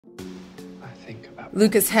think about.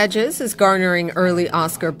 Lucas Hedges is garnering early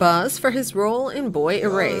Oscar buzz for his role in Boy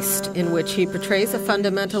Erased, in which he portrays a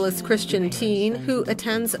fundamentalist Christian teen who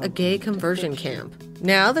attends a gay conversion camp.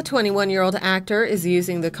 Now, the 21-year-old actor is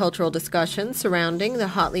using the cultural discussion surrounding the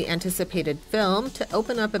hotly anticipated film to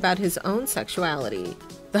open up about his own sexuality.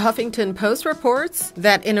 The Huffington Post reports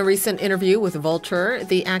that in a recent interview with Vulture,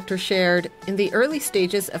 the actor shared, "In the early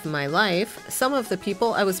stages of my life, some of the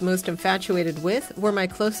people I was most infatuated with were my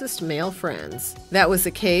closest male friends. That was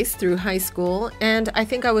the case through high school, and I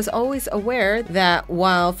think I was always aware that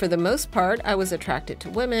while for the most part I was attracted to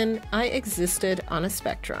women, I existed on a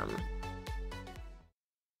spectrum."